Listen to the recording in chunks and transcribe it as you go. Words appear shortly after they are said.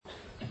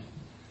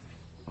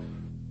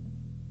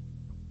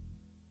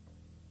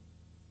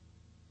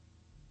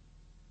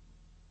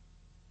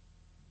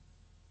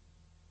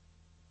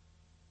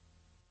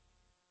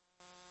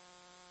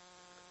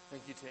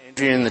Thank you to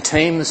Andrea and the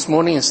team this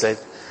morning as they've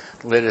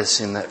led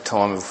us in that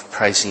time of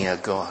praising our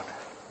God.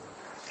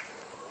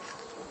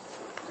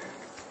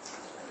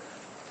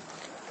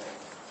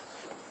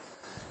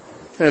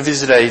 I'm going to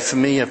visit a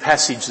familiar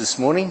passage this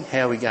morning.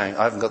 How are we going?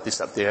 I haven't got this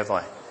up there, have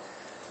I?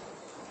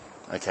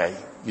 Okay,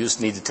 you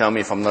just need to tell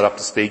me if I'm not up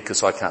to speed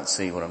because I can't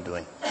see what I'm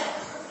doing.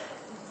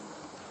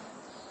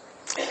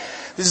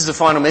 This is the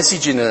final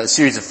message in a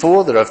series of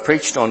 4 that I've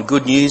preached on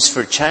good news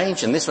for a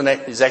change, and this one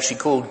is actually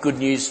called Good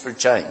News for a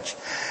Change.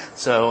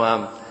 So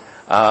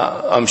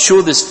I'm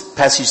sure this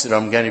passage that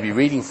I'm going to be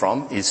reading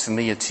from is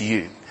familiar to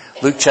you.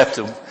 Luke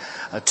chapter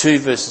 2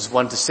 verses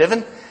 1 to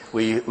 7.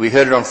 We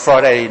heard it on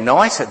Friday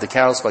night at the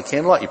Carols by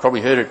Candlelight. You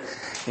probably heard it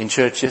in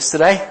church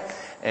yesterday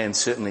and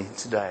certainly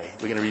today.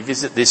 We're going to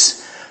revisit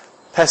this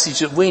passage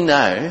that we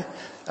know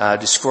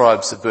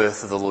describes the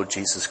birth of the Lord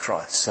Jesus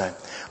Christ. So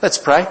let's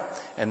pray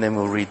and then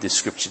we'll read this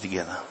scripture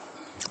together.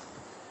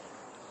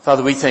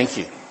 Father, we thank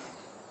you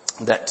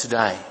that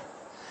today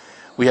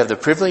we have the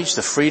privilege,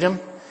 the freedom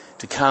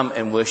to come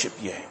and worship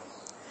you.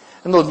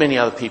 And Lord, many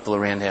other people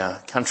around our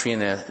country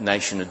and our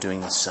nation are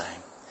doing the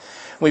same.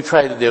 We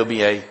pray that there will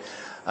be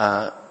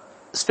a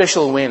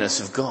special awareness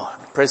of God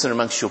present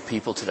amongst your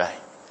people today.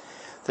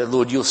 That,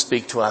 Lord, you'll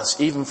speak to us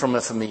even from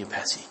a familiar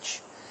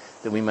passage.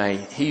 That we may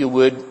hear your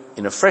word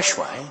in a fresh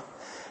way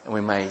and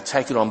we may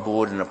take it on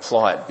board and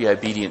apply it, be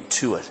obedient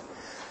to it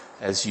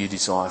as you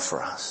desire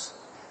for us.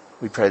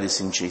 We pray this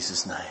in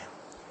Jesus' name.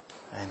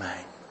 Amen.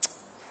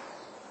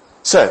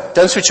 So,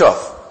 don't switch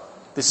off.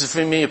 This is a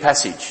familiar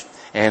passage.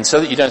 And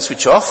so that you don't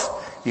switch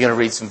off, you're going to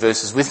read some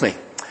verses with me.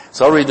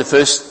 So I'll read the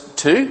first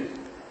 2.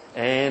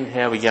 And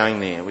how are we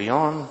going there? Are we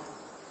on?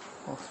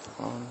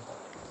 Off, on.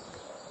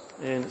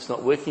 And it's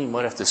not working. You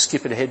might have to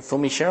skip it ahead for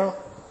me, Cheryl.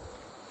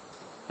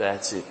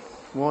 That's it.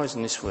 Why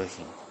isn't this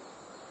working?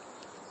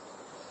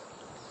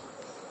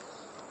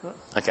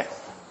 Okay.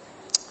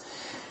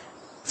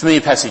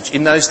 Familiar passage.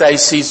 In those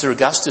days, Caesar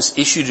Augustus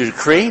issued a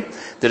decree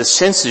that a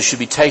census should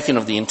be taken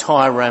of the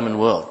entire Roman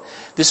world.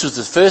 This was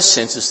the first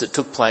census that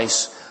took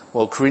place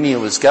while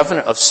Quirinius was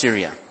governor of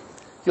Syria.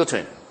 Your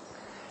turn.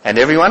 And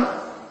everyone?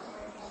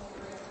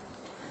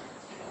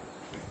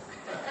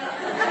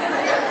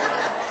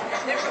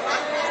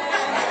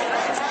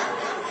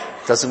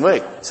 Doesn't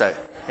work. So,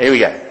 here we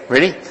go.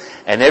 Ready?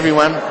 And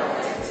everyone...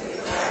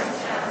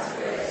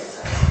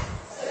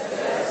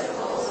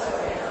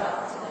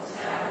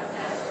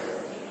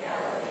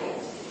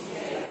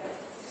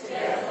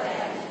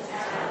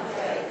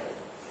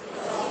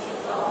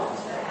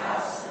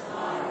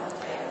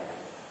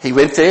 He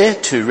went there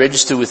to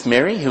register with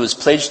Mary, who was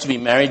pledged to be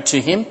married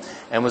to him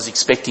and was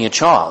expecting a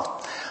child.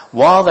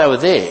 While they were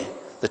there,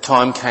 the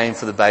time came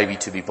for the baby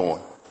to be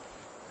born.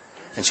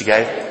 And she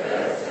gave...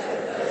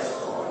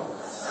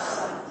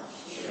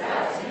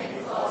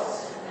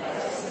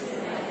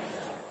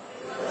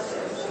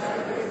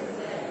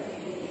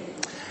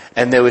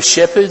 And there were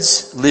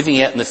shepherds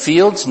living out in the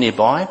fields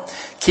nearby,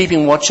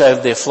 keeping watch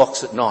over their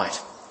flocks at night.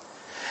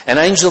 An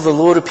angel of the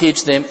Lord appeared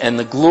to them, and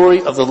the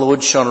glory of the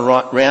Lord shone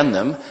around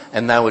them,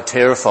 and they were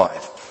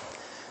terrified.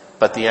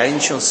 But the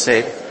angel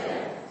said,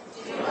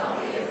 "Do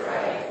not be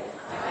afraid.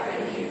 I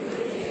bring you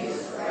good news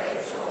of great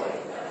joy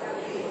that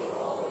will be for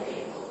all the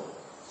people.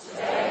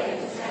 Today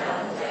in the town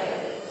of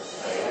David,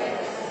 there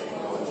has been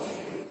born to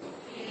you.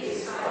 He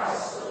is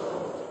Christ the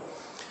Lord."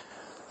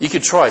 You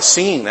could try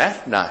singing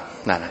that. No.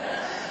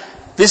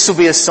 This will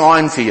be a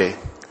sign to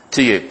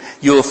you.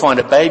 You will find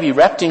a baby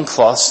wrapped in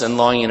cloths and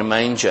lying in a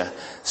manger.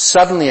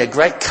 Suddenly a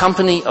great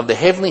company of the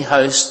heavenly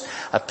host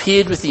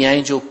appeared with the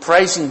angel,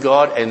 praising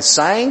God and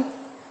saying,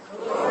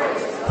 "Glory to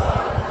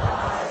God in the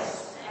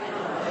highest, and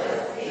on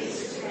earth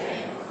peace to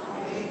men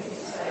on whom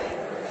his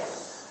favour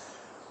rests."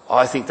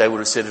 I think they would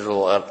have said it a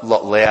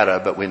lot louder,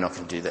 but we're not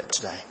going to do that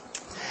today.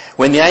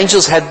 When the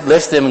angels had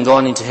left them and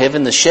gone into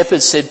heaven, the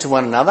shepherds said to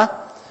one another,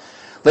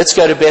 "Let's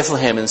go to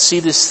Bethlehem and see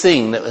this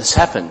thing that has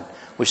happened,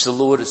 which the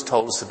Lord has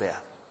told us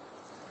about."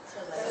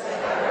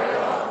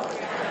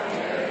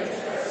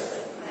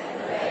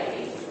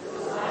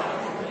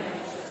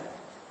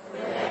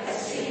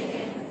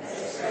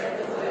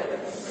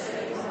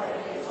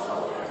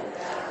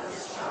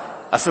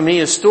 A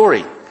familiar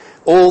story.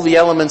 All the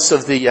elements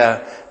of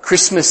the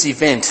Christmas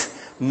event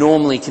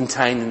normally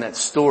contained in that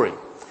story.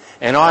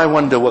 And I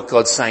wonder what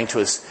God's saying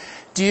to us.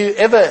 Do you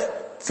ever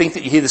think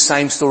that you hear the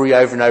same story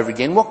over and over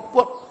again?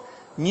 What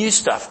new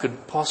stuff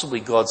could possibly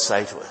God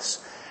say to us?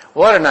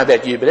 Well, I don't know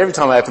about you, but every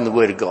time I open the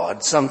Word of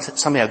God,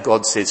 somehow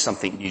God says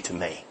something new to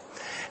me.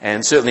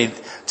 And certainly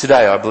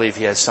today I believe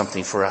He has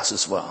something for us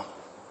as well.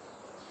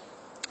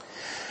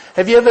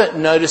 Have you ever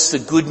noticed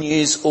that good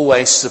news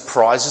always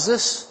surprises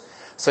us?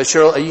 So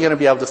Cheryl, are you going to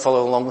be able to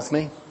follow along with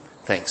me?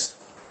 Thanks.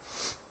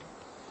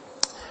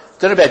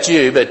 Don't know about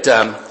you, but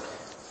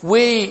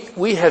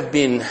we have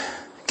been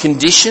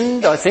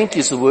conditioned, I think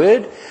is the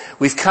word.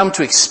 We've come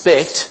to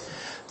expect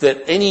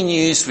that any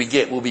news we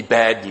get will be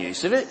bad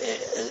news.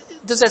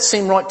 Does that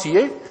seem right to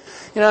you?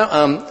 You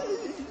know,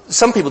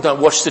 some people don't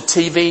watch the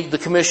TV, the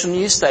commercial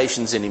news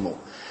stations anymore,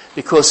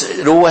 because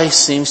it always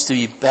seems to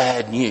be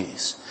bad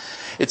news.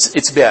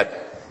 It's about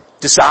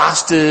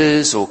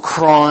disasters or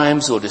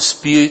crimes or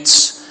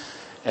disputes,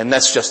 and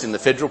that's just in the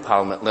federal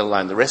parliament, let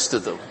alone the rest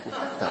of them.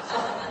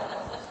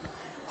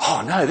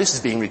 Oh no, this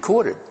is being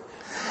recorded.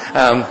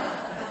 But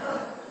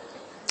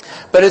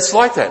it's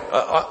like that.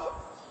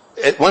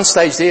 At one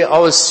stage there, I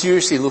was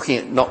seriously looking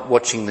at not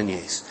watching the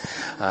news,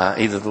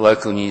 either the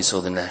local news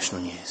or the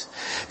national news,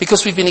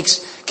 because we've been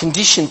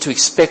conditioned to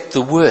expect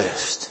the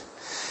worst.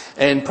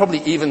 And probably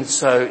even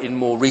so in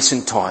more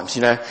recent times.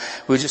 You know,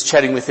 we were just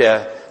chatting with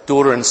our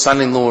daughter and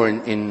son-in-law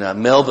in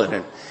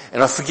Melbourne,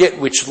 and I forget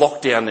which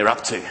lockdown they're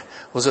up to.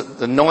 Was it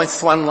the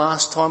 9th one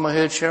last time I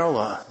heard, Cheryl?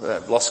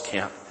 I've lost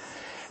count.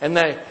 And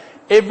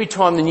every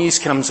time the news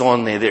comes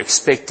on there, they're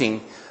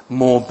expecting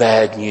more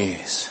bad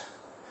news.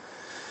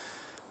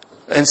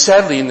 And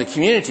sadly in the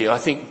community, I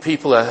think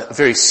people are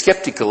very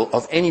sceptical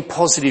of any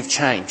positive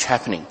change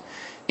happening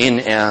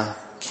in our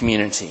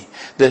community.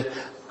 The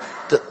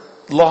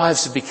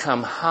lives have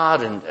become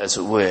hardened, as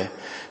it were,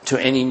 to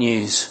any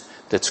news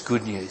that's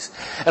good news.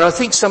 And I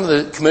think some of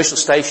the commercial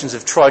stations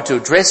have tried to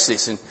address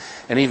this,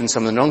 and even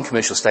some of the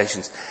non-commercial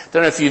stations. I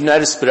don't know if you've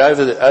noticed, but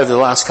over the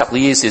last couple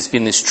of years there's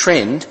been this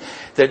trend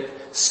that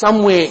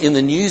somewhere in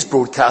the news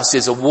broadcast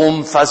there's a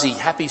warm, fuzzy,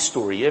 happy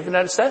story. You ever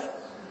noticed that?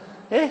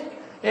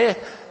 Yeah.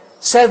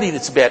 Sadly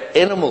it's about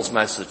animals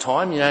most of the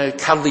time, you know,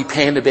 cuddly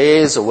panda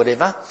bears or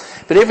whatever.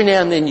 But every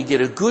now and then you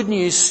get a good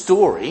news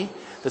story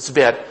that's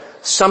about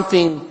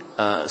something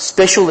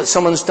special that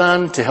someone's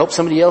done to help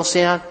somebody else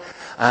out.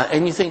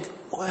 And you think,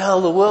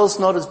 well, the world's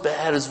not as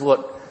bad as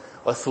what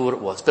I thought it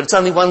was. But it's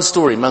only one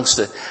story amongst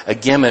a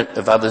gamut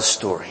of other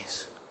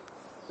stories.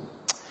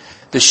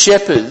 The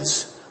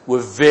shepherds were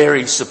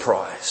very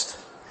surprised.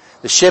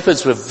 The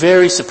shepherds were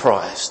very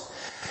surprised.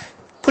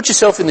 Put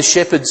yourself in the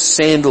shepherd's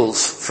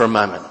sandals for a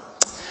moment.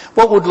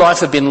 What would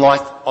life have been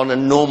like on a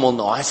normal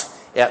night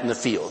out in the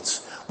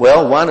fields?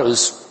 Well, one, it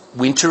was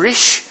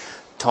winterish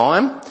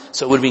time,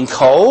 so it would have been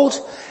cold.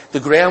 The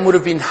ground would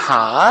have been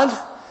hard.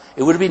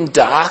 It would have been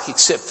dark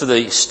except for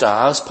the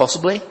stars,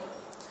 possibly.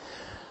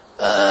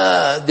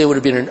 There would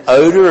have been an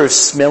odour of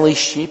smelly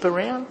sheep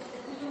around.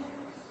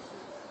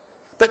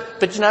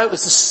 But you know, it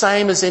was the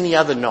same as any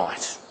other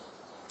night.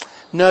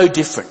 No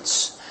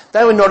difference.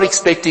 They were not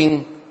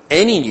expecting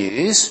any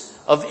news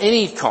of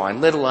any kind,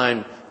 let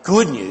alone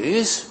good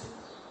news.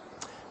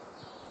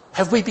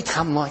 Have we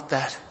become like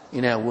that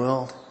in our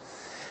world?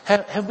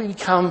 Have we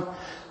become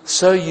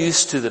so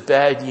used to the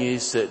bad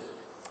news that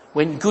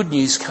when good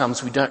news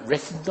comes we don't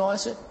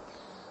recognise it?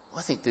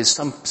 I think there's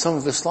some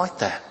of us like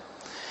that.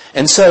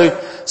 And so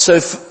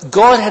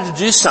God had to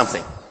do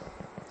something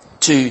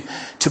to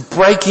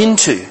break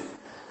into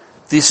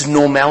this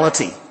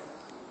normality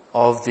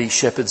of the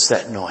shepherds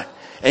that night.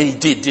 And he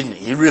did, didn't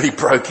he? He really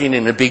broke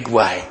in a big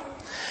way.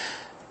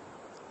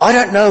 I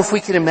don't know if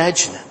we can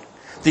imagine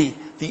it.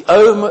 The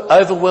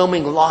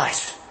overwhelming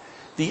light,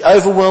 the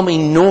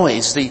overwhelming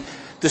noise, the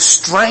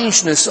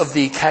strangeness of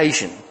the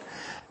occasion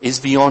is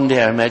beyond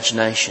our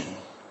imagination.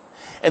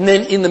 And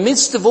then in the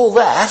midst of all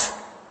that,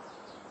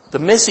 the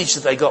message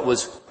that they got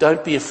was,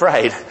 don't be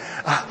afraid.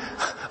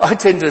 I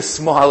tend to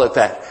smile at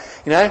that.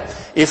 You know,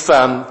 if,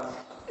 I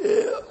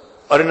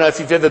don't know if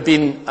you've ever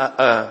been,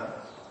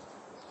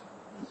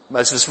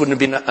 most of us wouldn't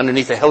have been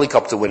underneath a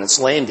helicopter when it's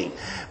landing,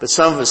 but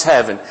some of us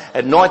have, and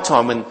at night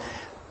time when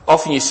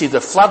often you see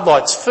the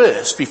floodlights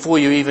first before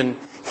you even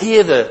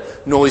hear the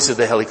noise of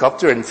the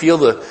helicopter and feel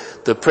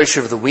the pressure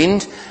of the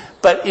wind.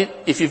 But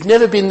if you've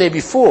never been there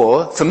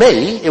before, for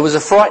me, it was a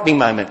frightening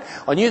moment.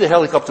 I knew the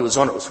helicopter was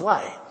on its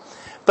way.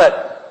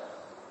 But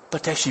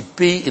to actually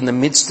be in the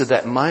midst of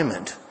that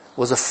moment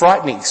was a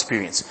frightening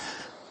experience.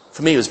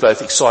 For me, it was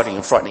both exciting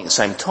and frightening at the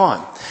same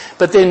time.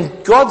 But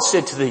then God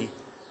said to the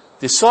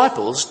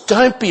disciples,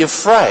 don't be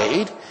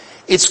afraid.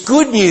 It's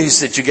good news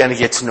that you're going to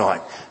get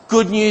tonight.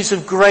 Good news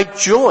of great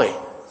joy.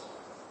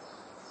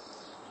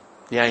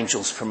 The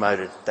angels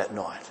promoted that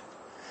night.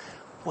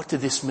 What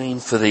did this mean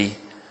for the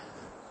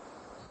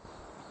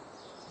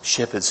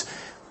shepherds?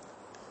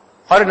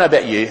 I don't know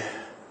about you.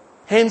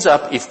 Hands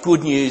up if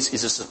good news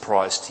is a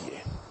surprise to you.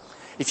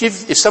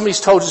 If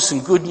somebody's told you some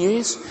good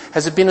news,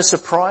 has it been a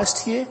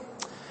surprise to you?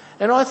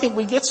 And I think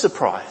we get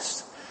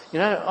surprised. You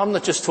know, I'm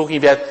not just talking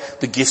about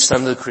the gifts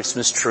under the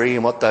Christmas tree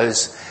and what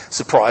those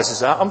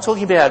surprises are. I'm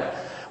talking about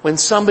when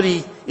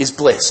somebody is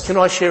blessed. Can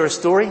I share a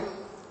story?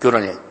 Good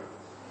on you.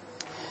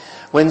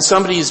 When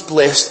somebody is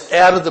blessed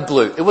out of the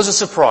blue. It was a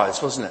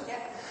surprise, wasn't it?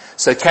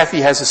 So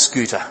Kathy has a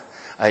scooter,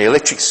 an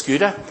electric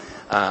scooter,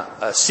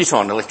 a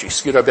sit-on electric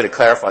scooter. I better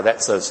clarify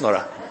that so it's not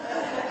a...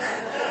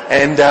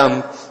 And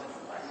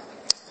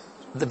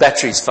the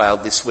batteries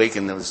failed this week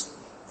and there was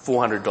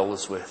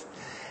 $400 worth.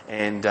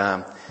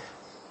 And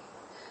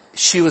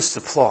she was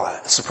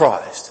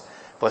surprised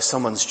by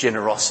someone's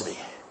generosity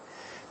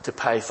to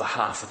pay for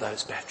half of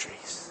those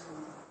batteries.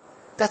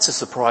 That's a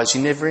surprise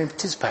you never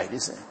anticipate,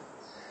 isn't it?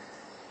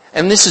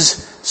 And this is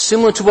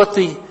similar to what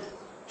the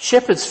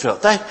shepherds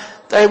felt.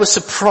 They were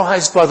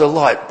surprised by the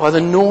light, by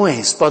the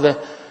noise, by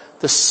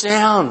the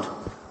sound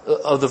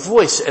of the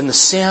voice and the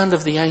sound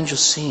of the angels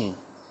singing.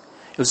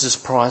 It was a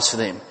surprise for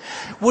them.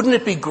 Wouldn't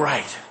it be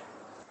great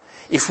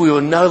if we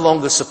were no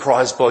longer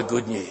surprised by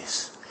good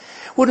news?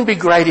 Wouldn't it be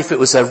great if it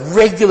was a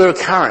regular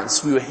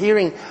occurrence? We were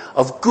hearing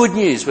of good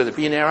news, whether it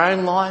be in our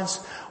own lives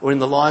or in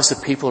the lives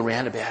of people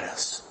around about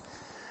us.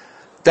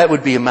 That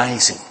would be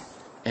amazing.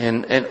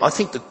 And I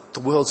think that the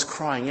world's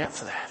crying out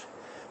for that,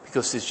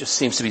 because there just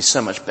seems to be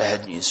so much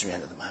bad news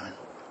around at the moment.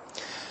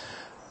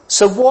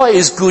 So why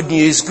is good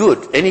news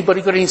good?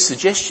 Anybody got any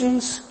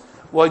suggestions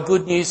why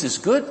good news is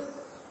good?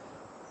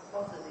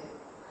 Positive.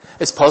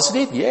 It's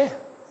positive, yeah.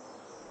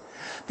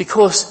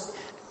 Because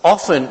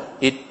often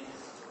it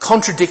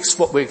contradicts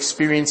what we're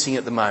experiencing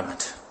at the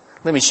moment.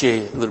 Let me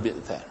share a little bit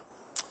of that.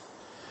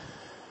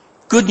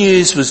 Good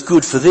news was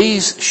good for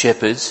these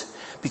shepherds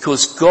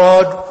because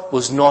God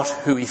was not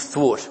who they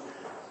thought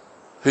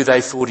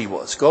he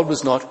was. God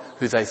was not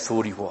who they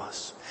thought he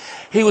was.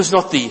 He was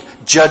not the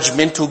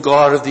judgmental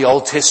God of the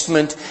Old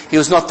Testament. He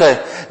was not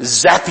the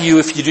zap you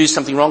if you do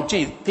something wrong.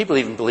 Gee, people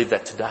even believe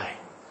that today.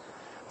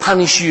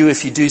 Punish you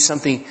if you do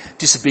something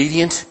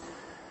disobedient.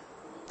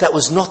 That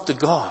was not the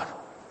God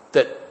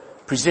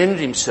that presented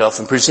himself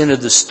and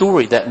presented the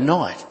story that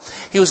night.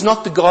 He was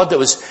not the God that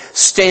was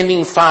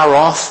standing far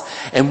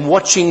off and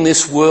watching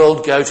this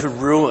world go to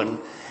ruin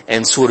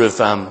and sort of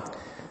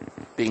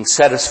being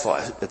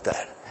satisfied at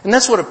that. And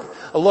that's what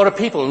a lot of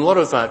people, and a lot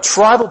of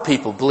tribal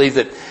people believe,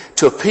 that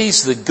to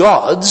appease the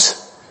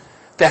gods,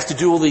 they have to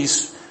do all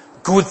these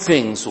good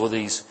things or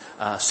these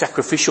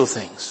sacrificial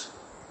things.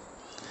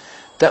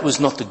 That was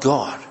not the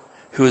God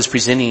who was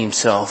presenting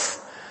himself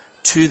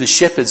to the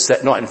shepherds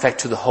that night, in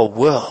fact to the whole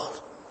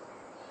world.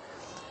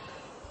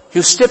 He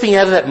was stepping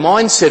out of that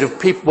mindset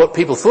of what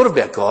people thought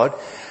about God,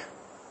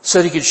 so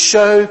that he could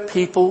show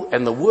people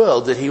and the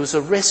world that he was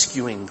a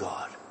rescuing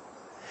God.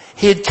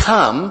 He had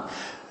come,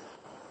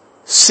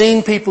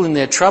 seen people in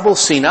their trouble,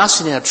 seen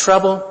us in our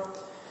trouble.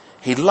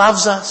 He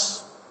loves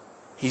us.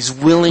 He's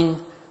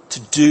willing to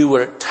do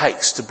what it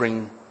takes to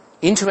bring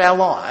into our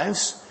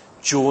lives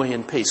joy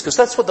and peace. Because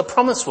that's what the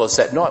promise was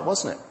that night,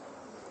 wasn't it?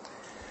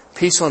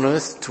 Peace on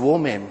earth to all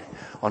men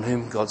on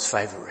whom God's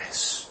favour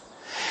rests.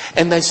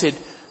 And they said,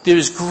 there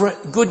is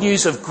good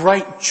news of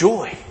great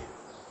joy.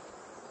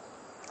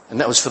 And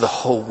that was for the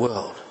whole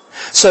world.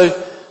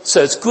 So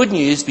it's good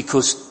news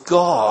because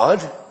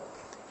God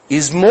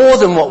is more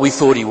than what we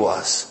thought he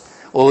was,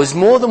 or is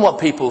more than what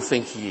people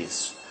think he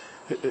is,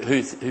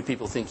 who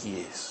people think he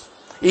is.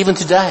 Even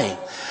today,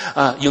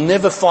 you'll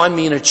never find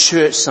me in a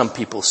church, some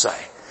people say,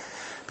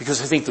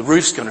 because they think the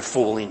roof's going to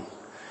fall in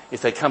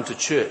if they come to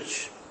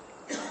church.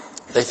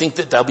 They think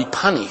that they'll be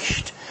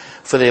punished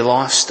for their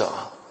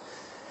lifestyle.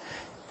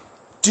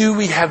 Do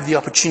we have the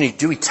opportunity,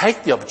 do we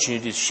take the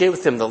opportunity to share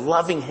with them the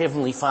loving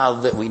Heavenly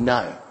Father that we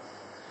know,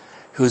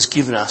 who has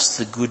given us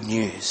the good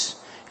news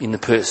in the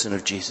person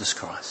of Jesus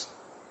Christ?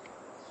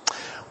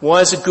 Why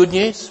is it good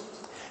news?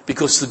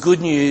 Because the good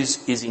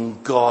news is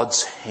in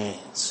God's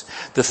hands.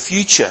 The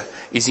future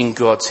is in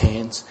God's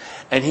hands,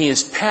 and he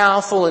is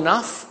powerful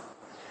enough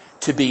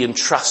to be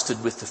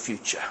entrusted with the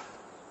future.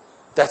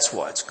 That's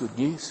why it's good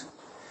news.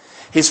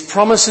 His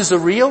promises are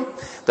real.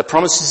 The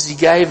promises he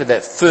gave at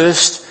that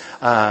first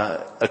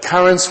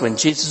occurrence when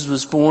Jesus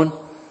was born,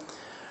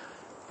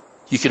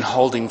 you can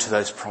hold him to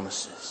those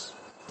promises.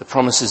 The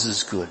promises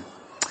is good.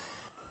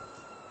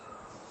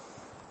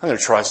 I'm going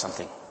to try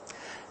something.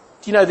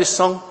 Do you know this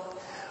song?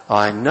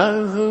 I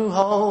know who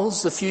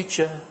holds the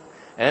future,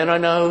 and I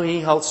know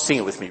he holds... Sing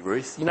it with me,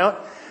 Ruth. You know it?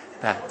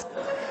 No.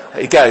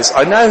 It goes,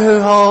 I know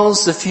who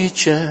holds the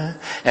future,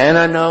 and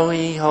I know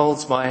he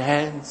holds my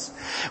hands.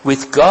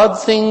 With God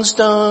things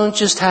don't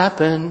just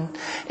happen,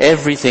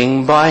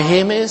 everything by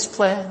him is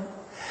planned.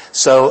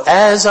 So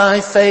as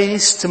I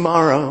face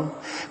tomorrow,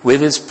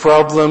 with its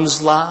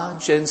problems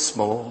large and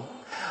small,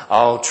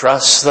 I'll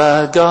trust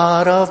the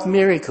God of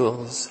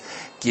miracles,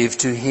 give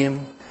to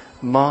him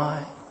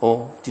my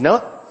all. Do you know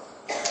it?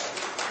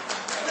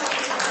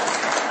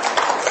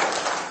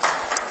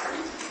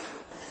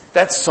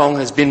 That song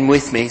has been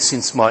with me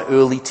since my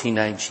early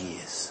teenage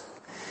years,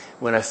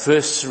 when I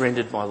first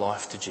surrendered my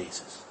life to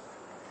Jesus.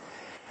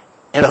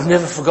 And I've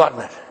never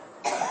forgotten it,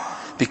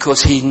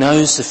 because he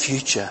knows the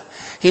future.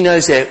 He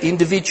knows our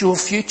individual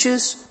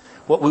futures,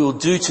 what we will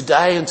do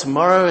today and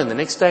tomorrow and the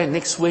next day and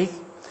next week.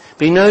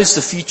 But he knows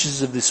the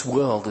futures of this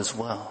world as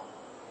well.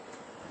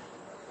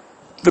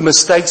 The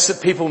mistakes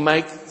that people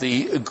make,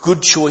 the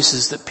good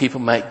choices that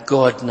people make,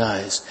 God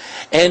knows.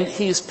 And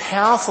he is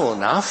powerful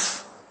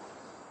enough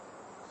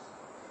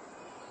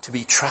to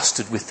be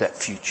trusted with that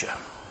future.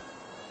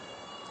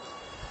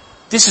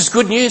 This is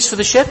good news for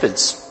the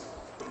shepherds,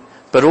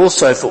 but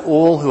also for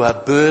all who are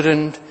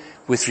burdened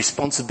with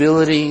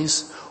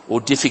responsibilities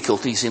or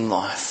difficulties in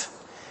life.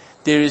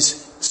 There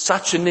is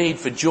such a need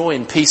for joy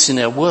and peace in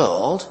our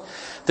world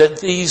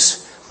that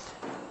these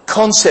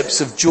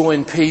concepts of joy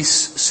and peace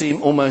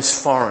seem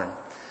almost foreign,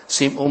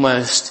 seem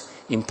almost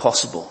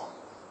impossible.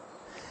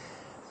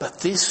 But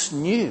this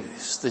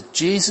news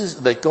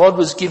that God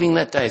was giving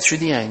that day through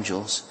the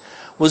angels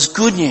was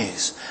good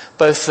news,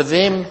 both for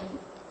them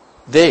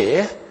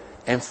there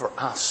and for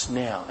us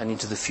now and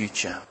into the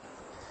future.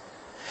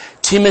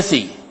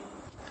 Timothy,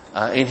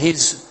 in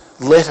his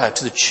letter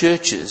to the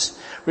churches,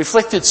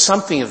 reflected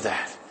something of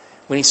that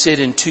when he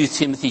said in 2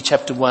 Timothy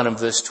chapter 1 and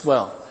verse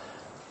 12.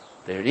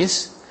 There it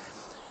is.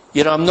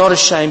 Yet I'm not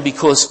ashamed,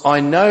 because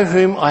I know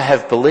whom I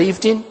have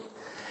believed in,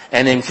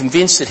 and am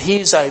convinced that he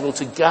is able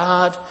to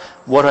guard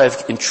what I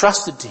have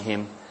entrusted to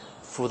him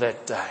for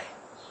that day.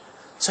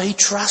 So he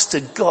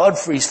trusted God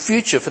for his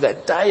future, for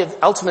that day of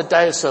ultimate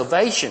day of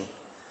salvation,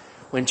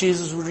 when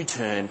Jesus would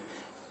return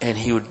and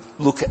he would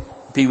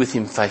be with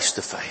him face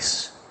to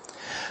face.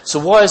 So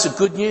why is it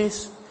good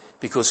news?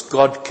 Because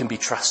God can be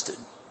trusted.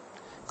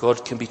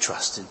 God can be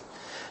trusted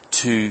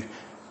to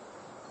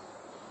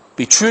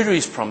be true to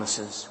his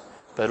promises,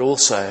 but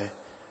also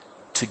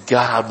to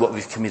guard what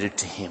we've committed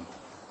to him.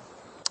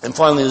 And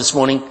finally this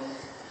morning,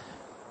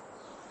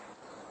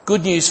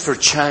 Good News for a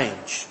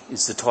Change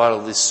is the title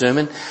of this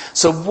sermon.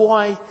 So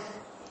why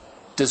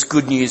does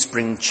good news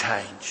bring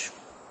change?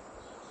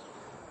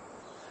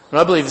 And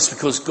I believe it's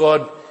because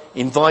God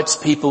invites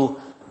people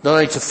not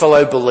only to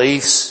follow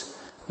beliefs,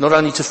 not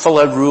only to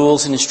follow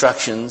rules and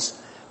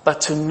instructions,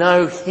 but to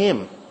know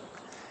him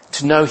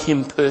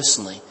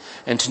personally,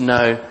 and to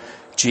know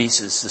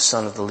Jesus, the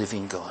Son of the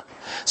living God.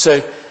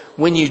 So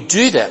when you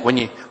do that, when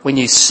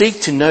you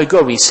seek to know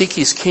God, when you seek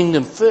his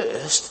kingdom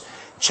first,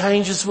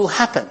 changes will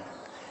happen.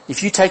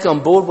 If you take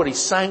on board what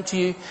he's saying to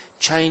you,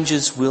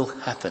 changes will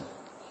happen.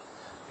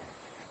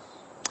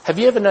 Have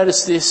you ever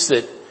noticed this,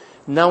 that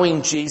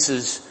knowing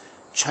Jesus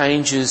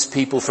changes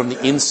people from the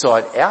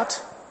inside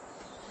out?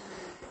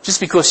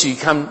 Just because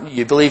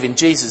you believe in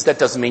Jesus, that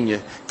doesn't mean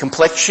your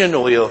complexion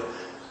or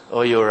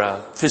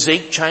your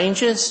physique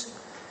changes.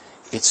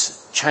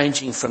 It's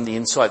changing from the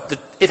inside.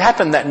 It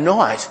happened that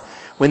night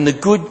when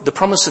the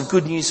promise of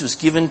good news was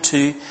given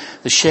to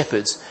the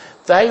shepherds.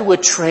 They were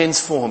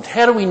transformed.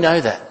 How do we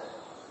know that?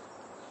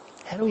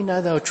 How do we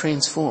know they were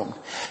transformed?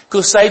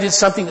 Because they did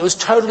something that was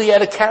totally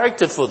out of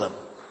character for them.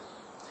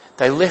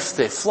 They left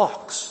their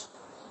flocks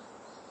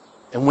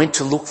and went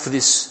to look for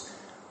this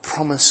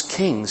promised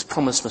king, this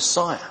promised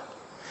Messiah.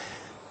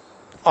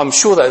 I'm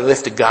sure they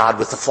left a guard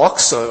with the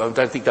flocks, so I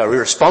don't think they were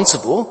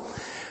irresponsible.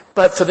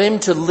 But for them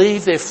to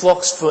leave their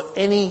flocks for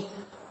any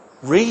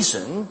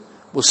reason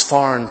was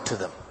foreign to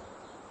them.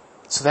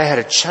 So they had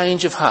a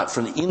change of heart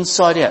from the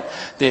inside out.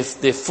 Their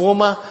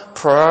former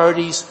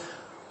priorities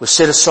were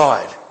set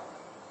aside,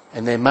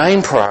 and their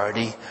main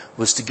priority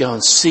was to go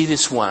and see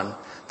this one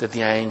that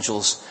the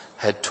angels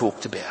had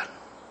talked about.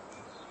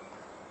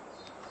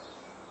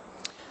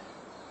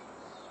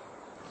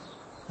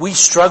 I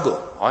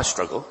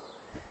struggle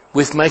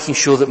with making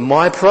sure that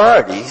my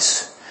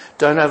priorities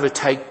don't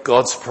overtake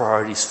God's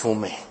priorities for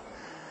me.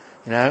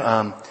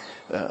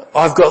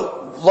 I've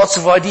got lots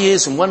of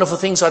ideas and wonderful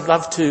things I'd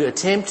love to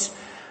attempt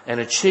and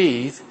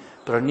achieve,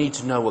 but I need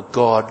to know what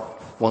God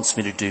wants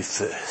me to do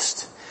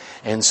first.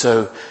 And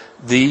so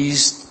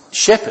these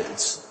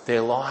shepherds,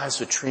 their lives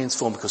were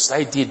transformed because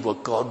they did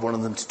what God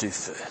wanted them to do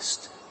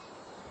first.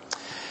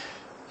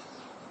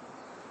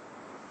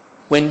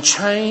 When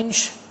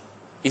change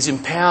is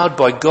empowered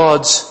by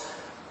God's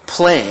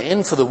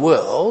plan for the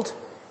world,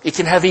 it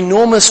can have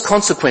enormous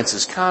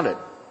consequences, can't it?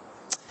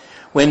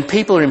 When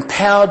people are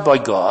empowered by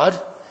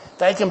God,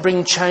 they can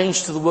bring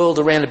change to the world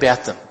around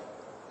about them.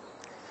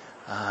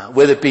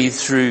 Whether it be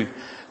through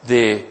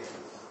their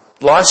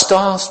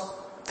lifestyles,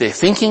 their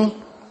thinking,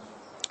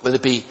 whether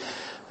it be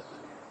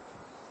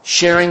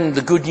sharing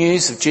the good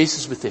news of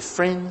Jesus with their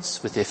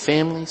friends, with their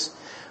families,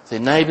 their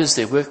neighbours,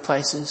 their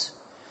workplaces.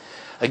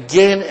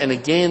 Again and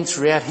again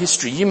throughout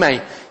history, you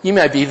may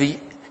be the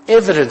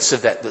evidence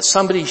of that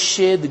somebody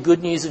shared the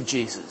good news of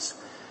Jesus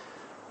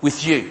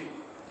with you,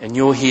 and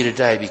you're here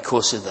today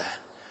because of that.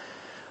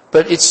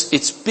 But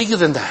it's bigger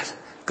than that.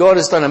 God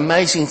has done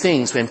amazing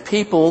things when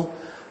people,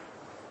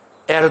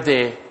 out of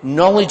their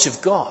knowledge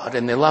of God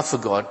and their love for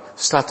God,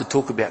 start to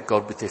talk about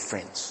God with their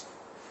friends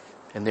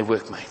and their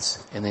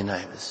workmates and their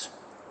neighbours.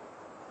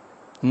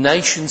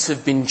 Nations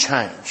have been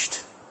changed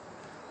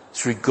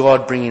through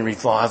God bringing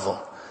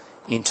revival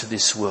into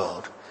this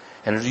world.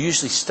 And it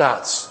usually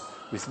starts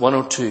with one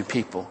or two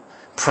people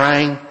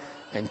praying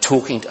and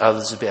talking to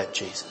others about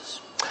Jesus.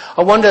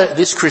 I wonder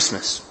this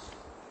Christmas,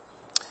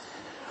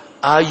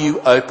 are you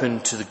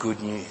open to the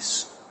good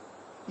news?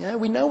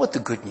 We know what the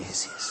good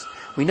news is.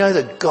 We know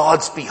that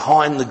God's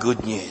behind the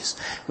good news.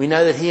 We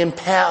know that he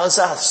empowers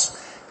us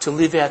to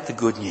live out the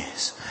good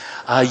news.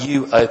 Are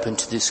you open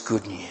to this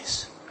good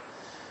news?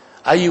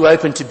 Are you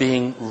open to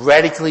being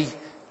radically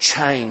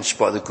changed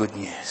by the good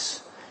news?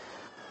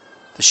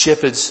 The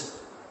shepherds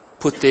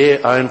put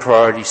their own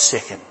priorities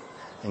second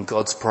and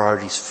God's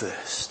priorities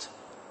first.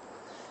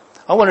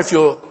 I wonder if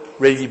you're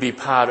ready to be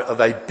part of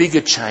a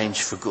bigger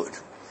change for good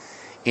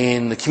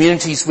in the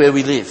communities where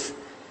we live,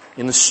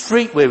 in the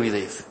street where we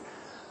live,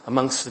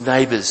 amongst the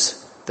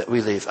neighbours that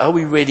we live. Are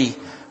we ready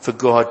for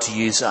God to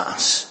use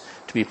us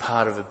to be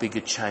part of a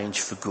bigger change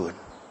for good?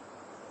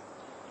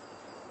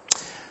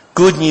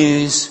 Good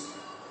news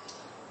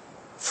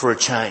for a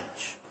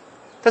change.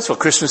 That's what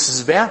Christmas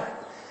is about.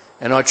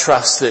 And I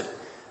trust that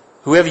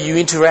whoever you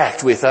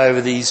interact with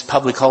over these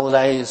public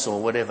holidays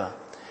or whatever,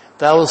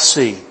 they will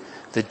see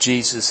that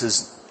Jesus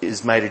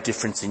has made a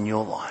difference in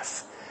your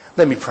life.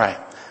 Let me pray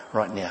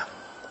right now.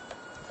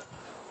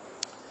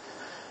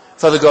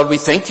 Father God, we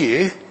thank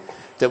you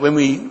that when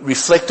we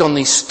reflect on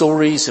these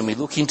stories and we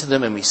look into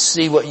them and we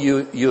see what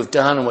you have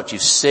done and what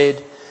you've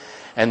said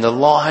and the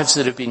lives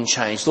that have been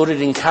changed, Lord,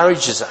 it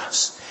encourages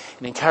us.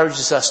 It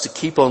encourages us to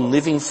keep on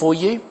living for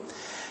you,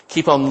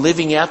 keep on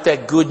living out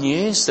that good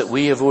news that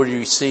we have already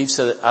received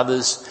so that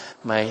others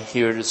may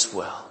hear it as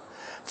well.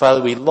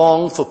 Father, we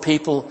long for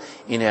people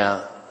in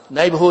our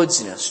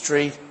neighbourhoods, in our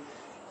street,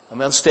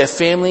 amongst our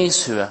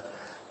families who are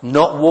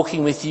not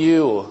walking with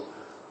you or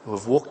who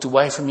have walked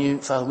away from you.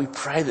 Father, we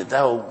pray that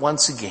they will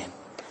once again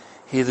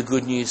hear the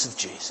good news of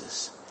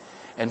Jesus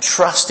and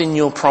trust in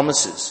your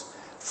promises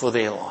for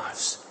their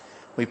lives.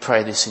 We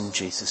pray this in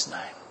Jesus'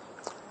 name.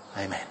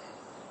 Amen.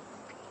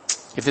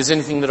 If there's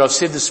anything that I've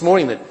said this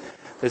morning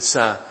that's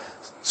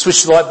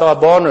switched the light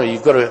bulb on or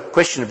you've got a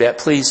question about,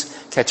 please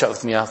catch up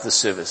with me after the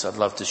service. I'd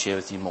love to share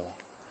with you more.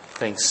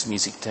 Thanks,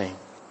 music team.